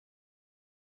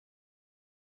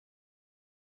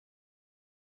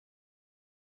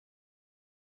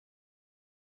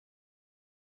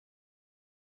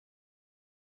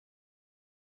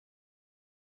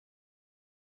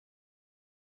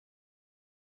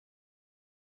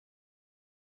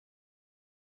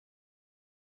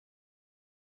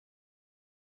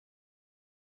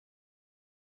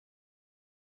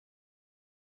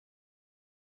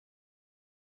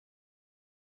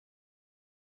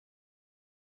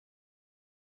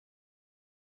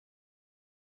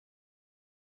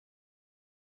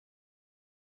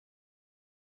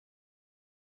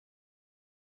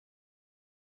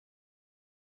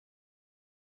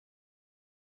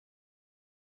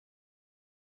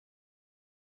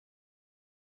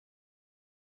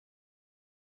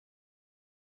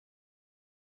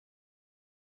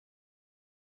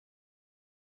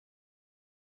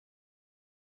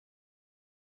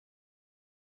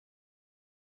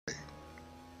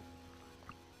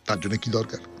 তার জন্য কি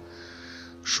দরকার?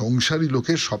 সংসারী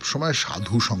লোকের সবসময়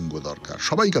সাধু সঙ্গ দরকার,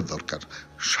 সবাইকার দরকার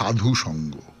সাধু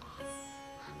সঙ্গ,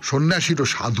 সন্ন্যাসীরও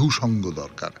সাধু সঙ্গ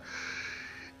দরকার।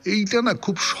 এইটা না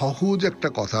খুব সহজ একটা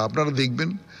কথা। আপনারা দেখবেন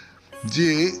যে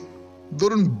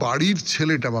ধরুন বাড়ির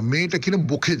ছেলেটা বা মেয়েটা কিনা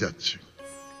বকে যাচ্ছে,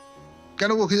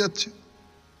 কেন বকে যাচ্ছে?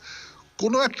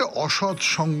 কোনো একটা অসৎ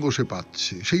সঙ্গ সে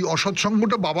পাচ্ছে। সেই অসৎ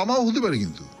সঙ্গটা বাবা মাও হতে পারে,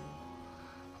 কিন্তু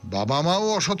বাবা মাও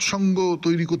অসৎ সঙ্গ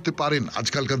তৈরি করতে পারেন।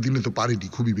 আজকালকার দিনে তো পারেনি,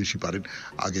 খুবই বেশি পারেন,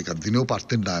 আগেকার দিনেও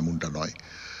পারতেন না এমনটা নয়।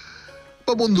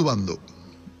 বা বন্ধু বান্ধব,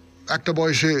 একটা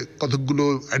বয়সে কতকগুলো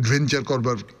অ্যাডভেঞ্চার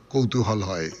করবার কৌতূহল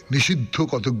হয়, নিষিদ্ধ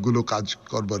কতকগুলো কাজ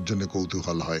করবার জন্য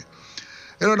কৌতূহল হয়,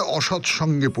 এরা একটা অসৎ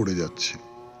সঙ্গে পড়ে যাচ্ছে,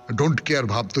 ডোন্ট কেয়ার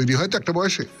ভাব তৈরি হয় তো একটা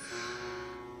বয়সে।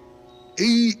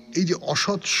 এই যে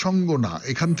অসৎ সঙ্গ না,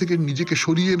 এখান থেকে নিজেকে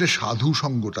সরিয়ে এনে সাধু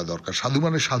সঙ্গটা দরকার। সাধু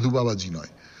মানে সাধু বাবাজি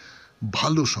নয়,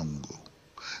 ভালো সঙ্গ,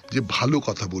 যে ভালো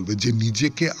কথা বলবে, যে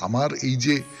নিজেকে আমার এই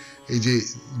যে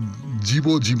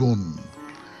জীবন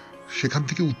সেখান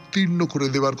থেকে উত্তীর্ণ করে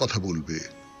দেবার কথা বলবে,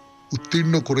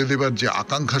 উত্তীর্ণ করে দেবার যে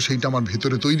আকাঙ্ক্ষা সেইটা আমার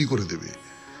ভেতরে তৈরি করে দেবে।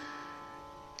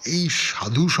 এই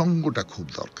সাধু সঙ্গটা খুব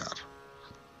দরকার,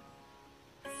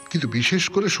 কিন্তু বিশেষ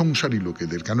করে সংসারী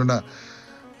লোকেদের, কেননা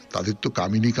তাদের তো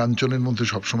কামিনী কাঞ্চনের মধ্যে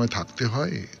সবসময় থাকতে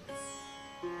হয়।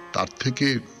 তার থেকে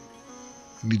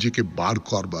নিজেকে বার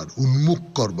করবার, উন্মুখ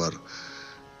করবার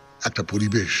একটা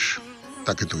পরিবেশ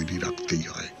তাকে তৈরি রাখতেই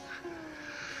হয়।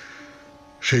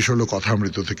 শেষ হলো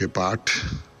কথামৃত থেকে পাঠ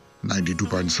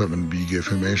 92.7 বিগ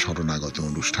এফএম এ শরণাগত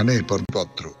অনুষ্ঠানে। এরপর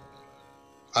পত্র।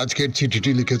 আজকের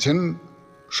চিঠিটি লিখেছেন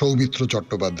সৌমিত্র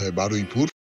চট্টোপাধ্যায়, বারুইপুর।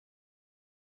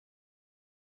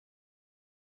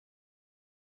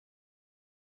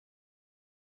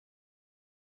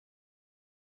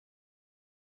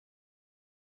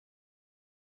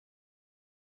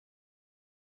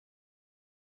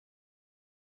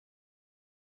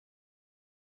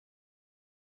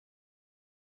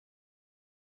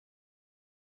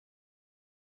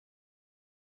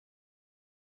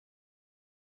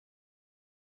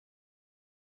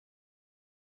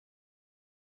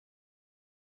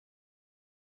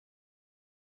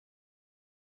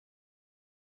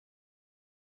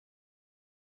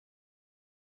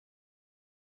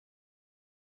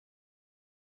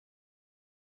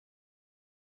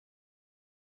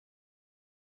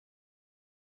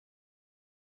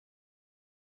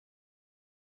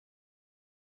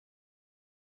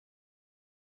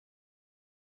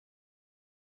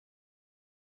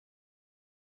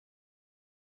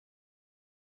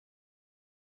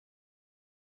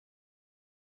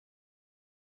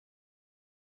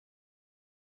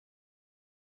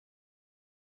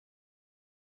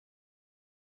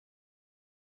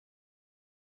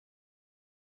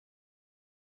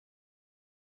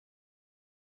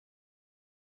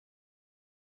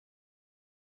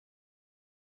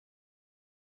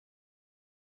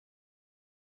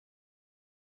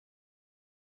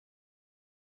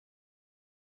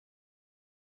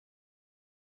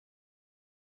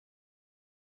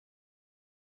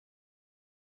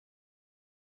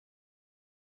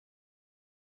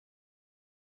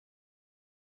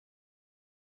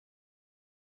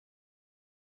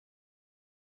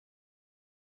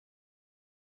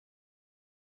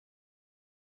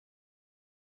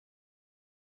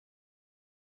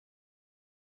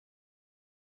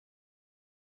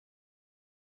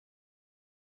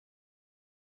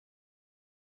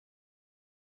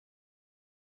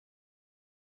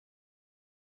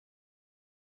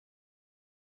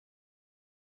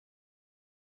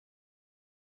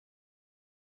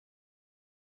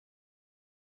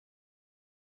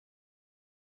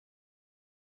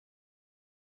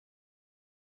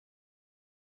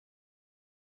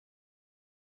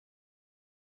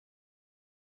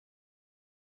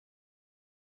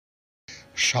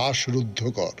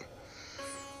 শ্বাসরুদ্ধকর।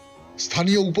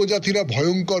 স্থানীয় উপজাতিরা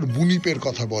ভয়ঙ্কর বুনিপের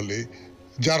কথা বলে,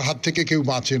 যার হাত থেকে কেউ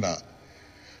বাঁচে না।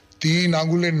 3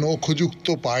 আঙুলের নখযুক্ত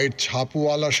পায়ের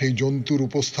ছাপওয়ালা সেই জন্তুর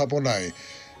উপস্থাপনায়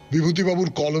বিভূতিবাবুর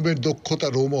কলমের দক্ষতা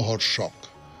রোমহর্ষক।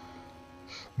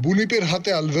 বুনিপের হাতে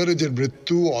আলভারেজের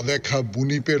মৃত্যু, অদেখা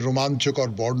বুনিপের রোমাঞ্চকর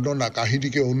বর্ণনা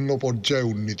কাহিনীকে অন্য পর্যায়ে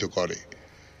উন্নীত করে।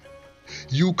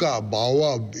 ইউকা,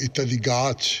 বাওয়াব ইত্যাদি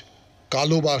গাছ,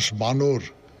 কালোবাস বানর,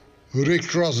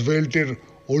 রেক্ট্রস ভেল্টের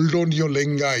ওল্ডনীয়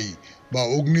লেঙ্গাই বা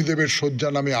অগ্নিদেবের শয্যা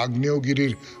নামে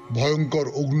আগ্নেয়গিরির ভয়ঙ্কর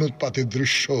অগ্নুৎপাতের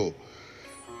দৃশ্য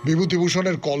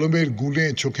বিভূতিভূষণের কলমের গুণে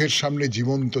চোখের সামনে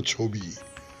জীবন্ত ছবি।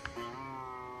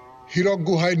 হীরক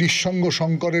গুহায় নিঃসঙ্গ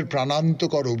শঙ্করের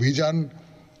প্রাণান্তকর অভিযান,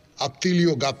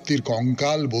 আত্মীয় গাত্তির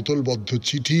কঙ্কাল, বোতলবদ্ধ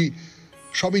চিঠি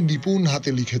সবই নিপুণ হাতে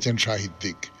লিখেছেন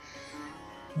সাহিত্যিক।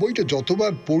 বইটা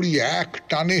যতবার পড়ি এক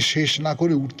টানে শেষ না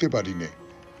করে উঠতে পারি নে।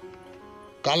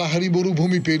 কালাহারি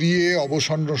মরুভূমি পেরিয়ে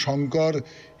অবসন্ন শঙ্কর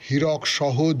হীরক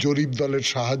সহ জরিপ দলের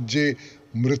সাহায্যে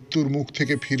মৃত্যুর মুখ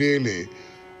থেকে ফিরে এলে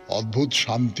অদ্ভুত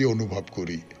শান্তি অনুভব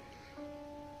করি।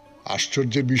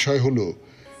 আশ্চর্যের বিষয় হলো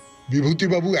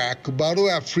বিভূতিবাবু একবারও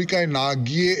আফ্রিকায় না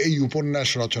গিয়ে এই উপন্যাস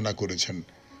রচনা করেছেন।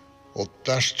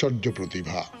 অত্যাশ্চর্য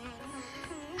প্রতিভা।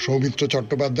 সৌমিত্র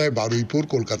চট্টোপাধ্যায়, বারুইপুর,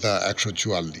 কলকাতা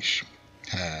 ১৪৪।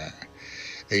 হ্যাঁ,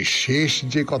 এই শেষ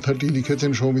যে কথাটি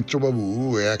লিখেছেন সৌমিত্রবাবু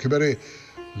একেবারে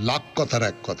লাখ কথার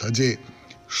এক কথা, যে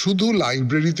শুধু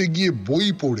লাইব্রেরিতে গিয়ে বই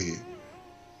পড়ে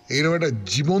এরকম একটা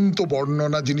জীবন্ত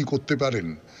বর্ণনা যিনি করতে পারেন,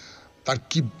 তার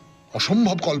কি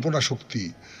অসম্ভব কল্পনা শক্তি,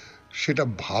 সেটা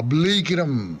ভাবলেই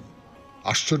কিরম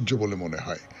আশ্চর্য বলে মনে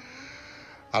হয়।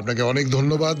 আপনাকে অনেক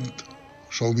ধন্যবাদ।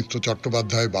 সৌমিত্র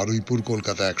চট্টোপাধ্যায়, বারুইপুর,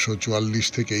 কলকাতা ১৪৪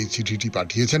 থেকে এই চিঠিটি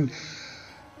পাঠিয়েছেন।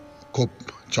 খুব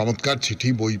চমৎকার চিঠি,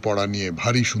 বই পড়া নিয়ে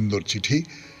ভারী সুন্দর চিঠি।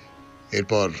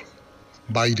 এরপর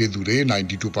বাইরে দূরে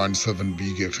 92.7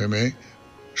 বিগ FM এ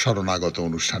শরণাগত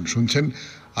অনুষ্ঠান শুনছেন।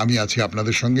 আমি আছি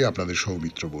আপনাদের সঙ্গে, আপনাদের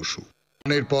সৌমিত্র বসু।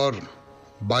 এরপর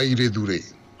বাইরে দূরে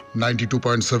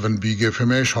 92.7 বিগ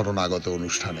FM এ শরণাগত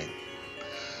অনুষ্ঠানে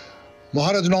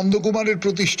মহারাজ নন্দকুমারের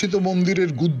প্রতিষ্ঠিত মন্দিরের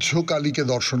গুহ্য কালীকে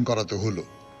দর্শন করাতে হলো।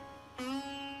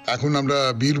 এখন আমরা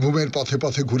বীরভূমের পথে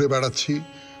পথে ঘুরে বেড়াচ্ছি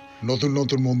নতুন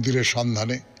নতুন মন্দিরের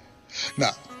সন্ধানে।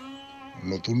 না,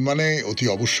 নতুন মানে অতি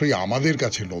অবশ্যই আমাদের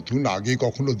কাছে নতুন, আগে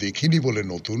কখনো দেখিনি বলে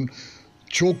নতুন,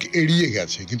 চোখ এড়িয়ে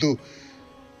গেছে। কিন্তু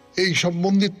এই সব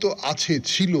মন্দির তো আছে,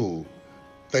 ছিল,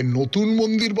 তাই নতুন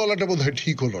মন্দির বলাটা বোধহয়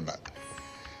ঠিক হলো না।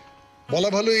 বলা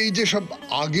ভালো এই যে সব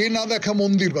আগে না দেখা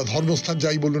মন্দির বা ধর্মস্থান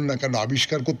যাই বলুন না কেন,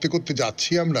 আবিষ্কার করতে করতে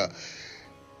যাচ্ছি আমরা,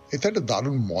 এতে একটা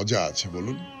দারুণ মজা আছে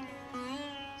বলুন।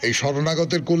 এই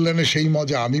শরণাগতের কল্যাণে সেই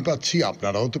মজা আমি পাচ্ছি,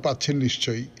 আপনারাও তো পাচ্ছেন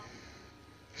নিশ্চয়ই।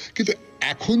 কিন্তু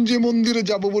এখন যে মন্দিরে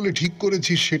যাব বলে ঠিক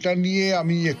করেছি সেটা নিয়ে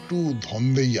আমি একটু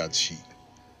ধন্দেই আছি।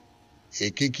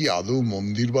 একে কি আদৌ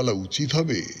মন্দির বলা উচিত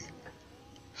হবে?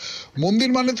 মন্দির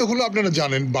মানে তো হলো, আপনারা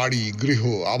জানেন, বাড়ি, গৃহ,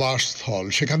 আবাসস্থল,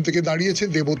 সেখান থেকে দাঁড়িয়েছে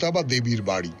দেবতা বা দেবীর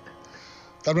বাড়ি।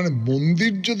 তার মানে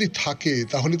মন্দির যদি থাকে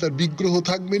তাহলে তার বিগ্রহ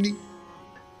থাকবেনি।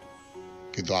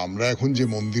 কিন্তু আমরা এখন যে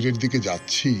মন্দিরের দিকে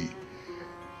যাচ্ছি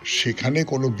সেখানে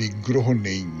কোনো বিগ্রহ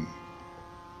নেই।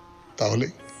 তাহলে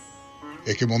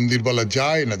একে মন্দির বলা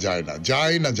যায় না? যায় না,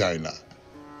 যায় না, যায় না।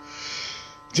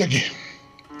 যাকে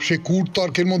সে কূট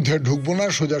তর্কের মধ্যে ঢুকবো না,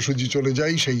 সোজাসুজি চলে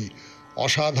যাই সেই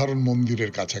অসাধারণ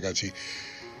মন্দিরের কাছাকাছি।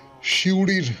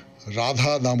 সিউড়ির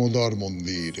রাধা দামোদর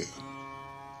মন্দির,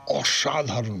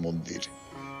 অসাধারণ মন্দির,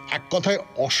 এক কথায়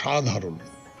অসাধারণ।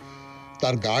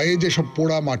 তার গায়ে যেসব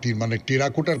পোড়া মাটির মানে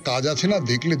টেরাকোটার কাজ আছে না,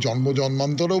 দেখলে জন্ম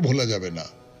জন্মান্তরেও ভোলা যাবে না।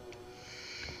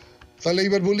 তাহলে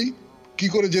এইবার বলি কি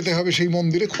করে যেতে হবে সেই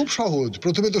মন্দিরে? খুব সহজ।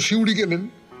 প্রথমে তো সিউড়ি গেলেন,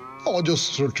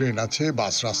 অজস্র ট্রেন আছে,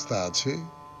 বাস রাস্তা আছে।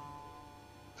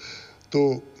 তো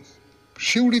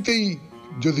সিউড়িতেই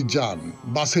যদি যান,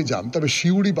 বাসে যান, তবে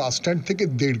সিউড়ি বাস স্ট্যান্ড থেকে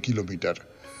 1.5 কিলোমিটার।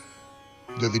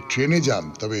 যদি ট্রেনে যান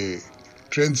তবে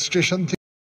ট্রেন স্টেশন থেকে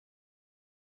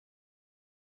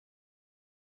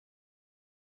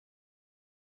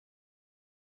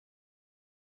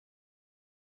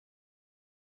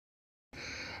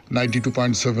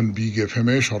 92.7 বিগ FM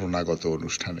এ শরণাগত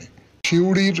অনুষ্ঠানে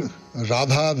সিউড়ির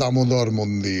রাধা দামোদর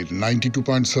মন্দির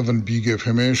 92.7 বিগ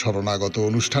FM এ শরণাগত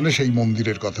অনুষ্ঠানে সেই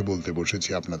মন্দিরের কথা বলতে বসেছি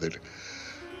আপনাদের।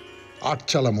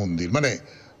 আটচালা মন্দির মানে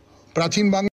প্রাচীন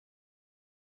বাংলা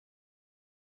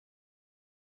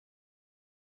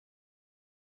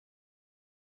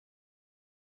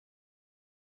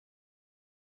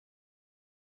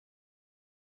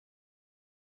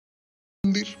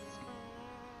মন্দির।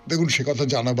 দেখুন, সে কথা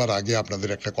জানাবার আগে আপনাদের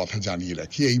একটা কথা জানিয়ে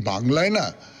রাখি, এই বাংলায় না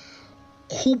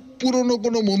খুব পুরনো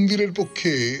কোনো মন্দিরের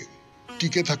পক্ষে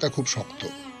টিকে থাকা খুব শক্ত।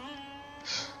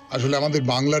 আসলে আমাদের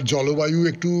বাংলার জলবায়ু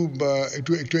একটু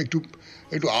একটু একটু একটু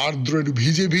একটু আর্দ্র, একটু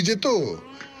ভিজে ভিজে, তো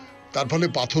তার ফলে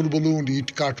পাথর বলুন, ইট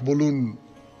কাঠ বলুন,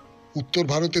 উত্তর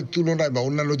ভারতের তুলনায় বা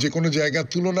অন্যান্য যে কোনো জায়গার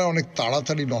তুলনায় অনেক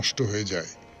তাড়াতাড়ি নষ্ট হয়ে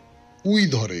যায়, উই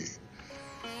ধরে।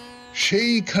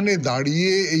 সেইখানে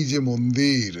দাঁড়িয়ে এই যে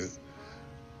মন্দির,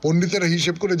 পণ্ডিতেরা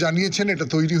হিসেব করে জানিয়েছেন এটা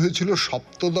তৈরি হয়েছিল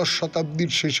সপ্তদশ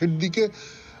শতাব্দীর শেষের দিকে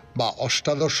বা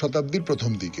অষ্টাদশ শতাব্দীর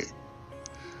প্রথম দিকে।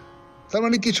 তার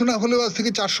মানে কিছু না হলেও আজ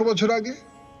থেকে 400 বছর আগে।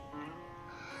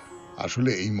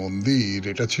 আসলে এই মন্দির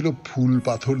এটা ছিল ফুল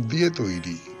পাথর দিয়ে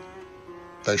তৈরি,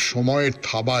 তাই সময়ের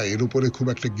থাবা এর উপরে খুব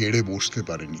একটা গেড়ে বসতে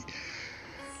পারেনি।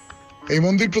 এই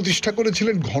মন্দির প্রতিষ্ঠা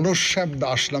করেছিলেন ঘনশ্যাম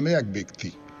দাস নামে এক ব্যক্তি।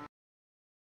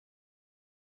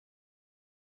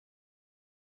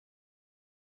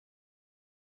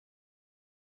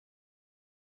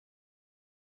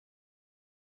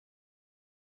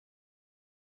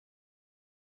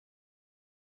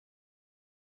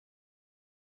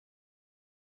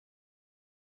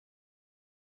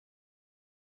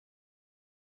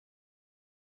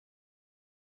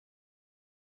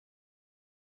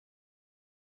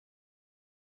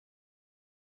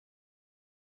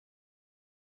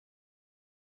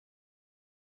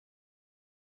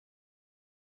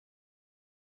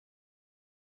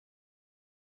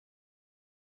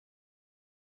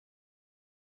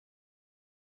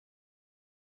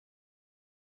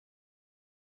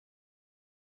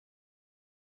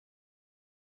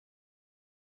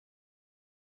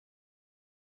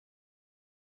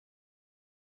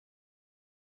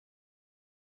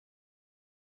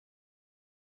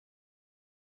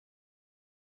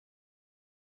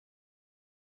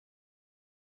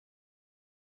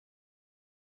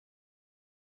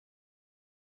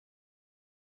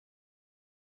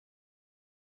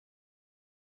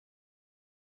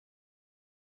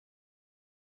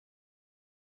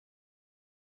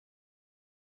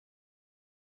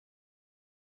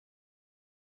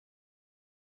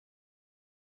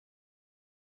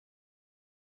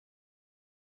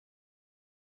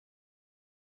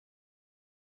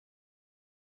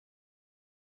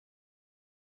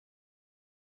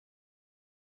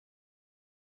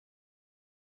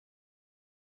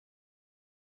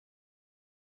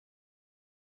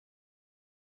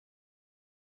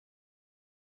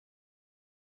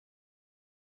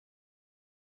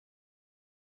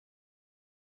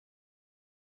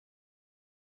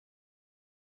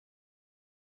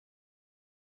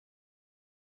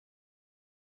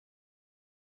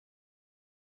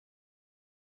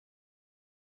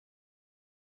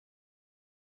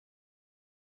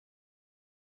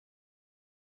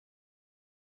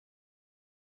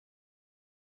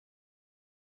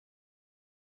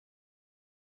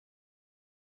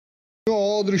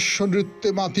 অদৃশ্য নৃত্যে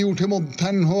মাতি উঠে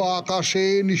মধ্যাহ্ন আকাশে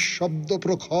নিঃশব্দ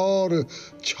প্রখর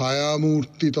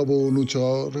ছায়ামূর্তি তব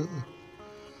অনুচর।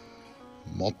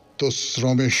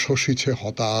 মত্তশ্রমে শশিছে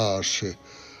হতাশ,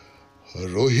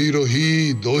 রহি রহি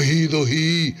দহি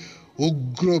দহি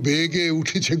উগ্র বেগে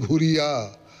উঠিছে ঘুরিয়া।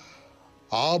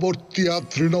 আবর্তিয়া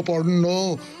তৃণপর্ণ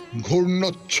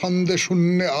ঘূর্ণচ্ছন্দে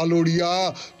শূন্যে আলোড়িয়া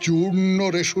চূর্ণ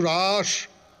রেশুরাস।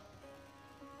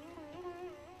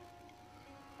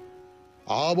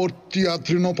 আবর্তিয়া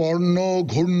তৃণপর্ণ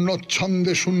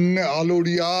ঘূর্ণচ্ছন্দে শূন্যে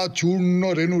আলোড়িয়া চূর্ণ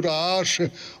রেণুরাস।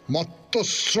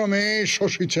 মত্তশ্রমে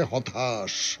শশিছে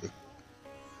হতাশ।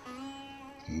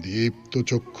 দীপ্ত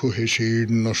চক্ষু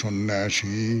হেসীর্ণ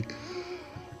সন্ন্যাসী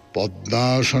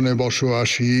পদ্মাসনে বস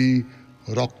আসি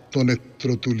রক্তনেত্র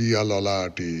তুলিয়া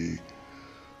ললাটে।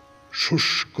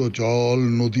 শুষ্ক জল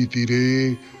নদী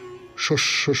তীরে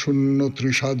শস্য শূন্য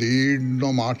তৃষাদীর্ণ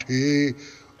মাঠে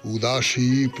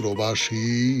উদাসী প্রবাসী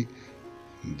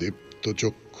দীপ্ত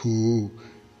চক্ষু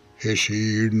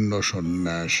হেসীর্ণ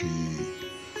সন্ন্যাসী।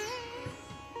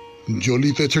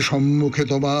 জ্বলিতেছে সম্মুখে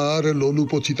তোমার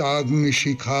লোলুপচিতাগ্নি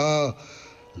শিখা।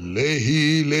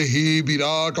 লেহি লেহি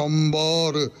বিরাট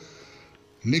অম্বর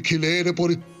নিখিলের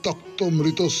পরিত্যক্ত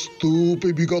মৃত স্তূপ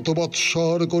বিগত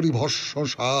বৎসর করি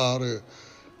ভস্মসার।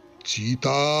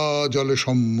 চিতা জলে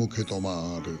সম্মুখে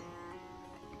তোমার।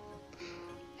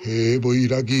 হে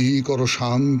বৈরাগী কর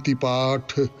শান্তি পাঠ।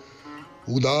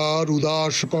 উদার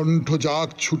উদাস কণ্ঠ যাক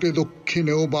ছুটে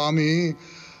দক্ষিণে ও বামে।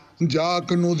 যাক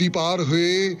নদী পার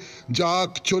হয়ে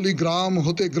যাক চলি গ্রাম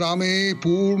হতে গ্রামে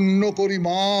পূর্ণ করি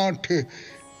মাঠ।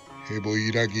 হে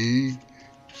বৈরাগী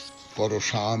কর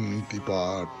শান্তি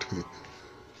পাঠ।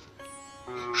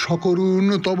 সকরুণ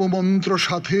তব মন্ত্র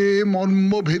সাথে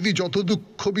মর্মভেদী যত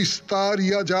দুঃখ বিস্তার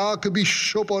ইয়া যাক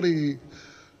বিশ্বপরে।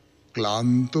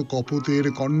 ক্লান্ত কপতের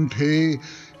কণ্ঠে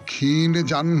ক্ষীণ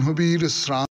জাহ্নবীর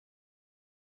শ্রাম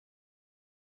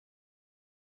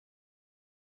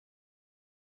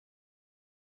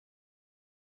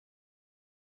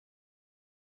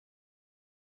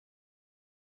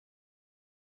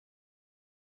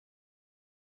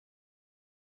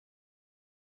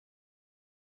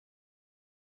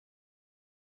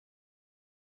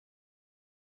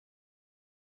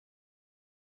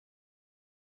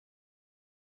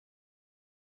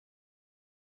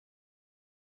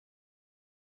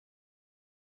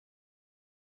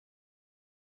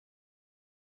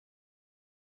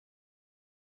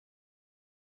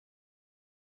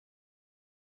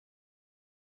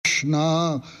না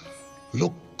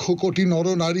লক্ষ কোটি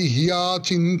নরনারী হিয়া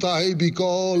চিন্তায়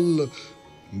বিকল।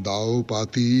 দাও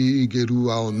পাতি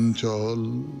গেরুয়া অঞ্চল।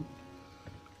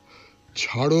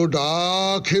 ছাড়ো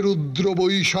ডাক হে রুদ্র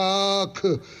বৈশাখ।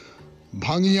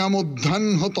 ভাঙিয়া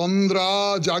মধ্যাহ্ন তন্দ্রা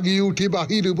জাগি উঠি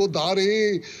বাহিরব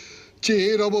দ্বারে।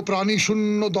 চেয়ে রব প্রাণী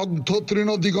শূন্য দগ্ধ তৃণ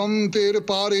দিগন্তের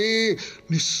পারে।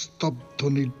 নিস্তব্ধ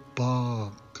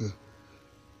নির্বাক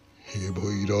হে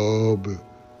ভৈরব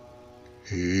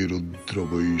হে রুদ্র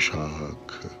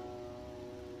বৈশাখ।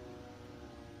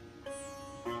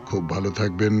 খুব ভালো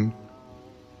থাকবেন,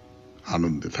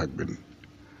 আনন্দে থাকবেন।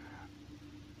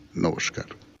 নমস্কার।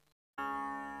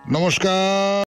 নমস্কার।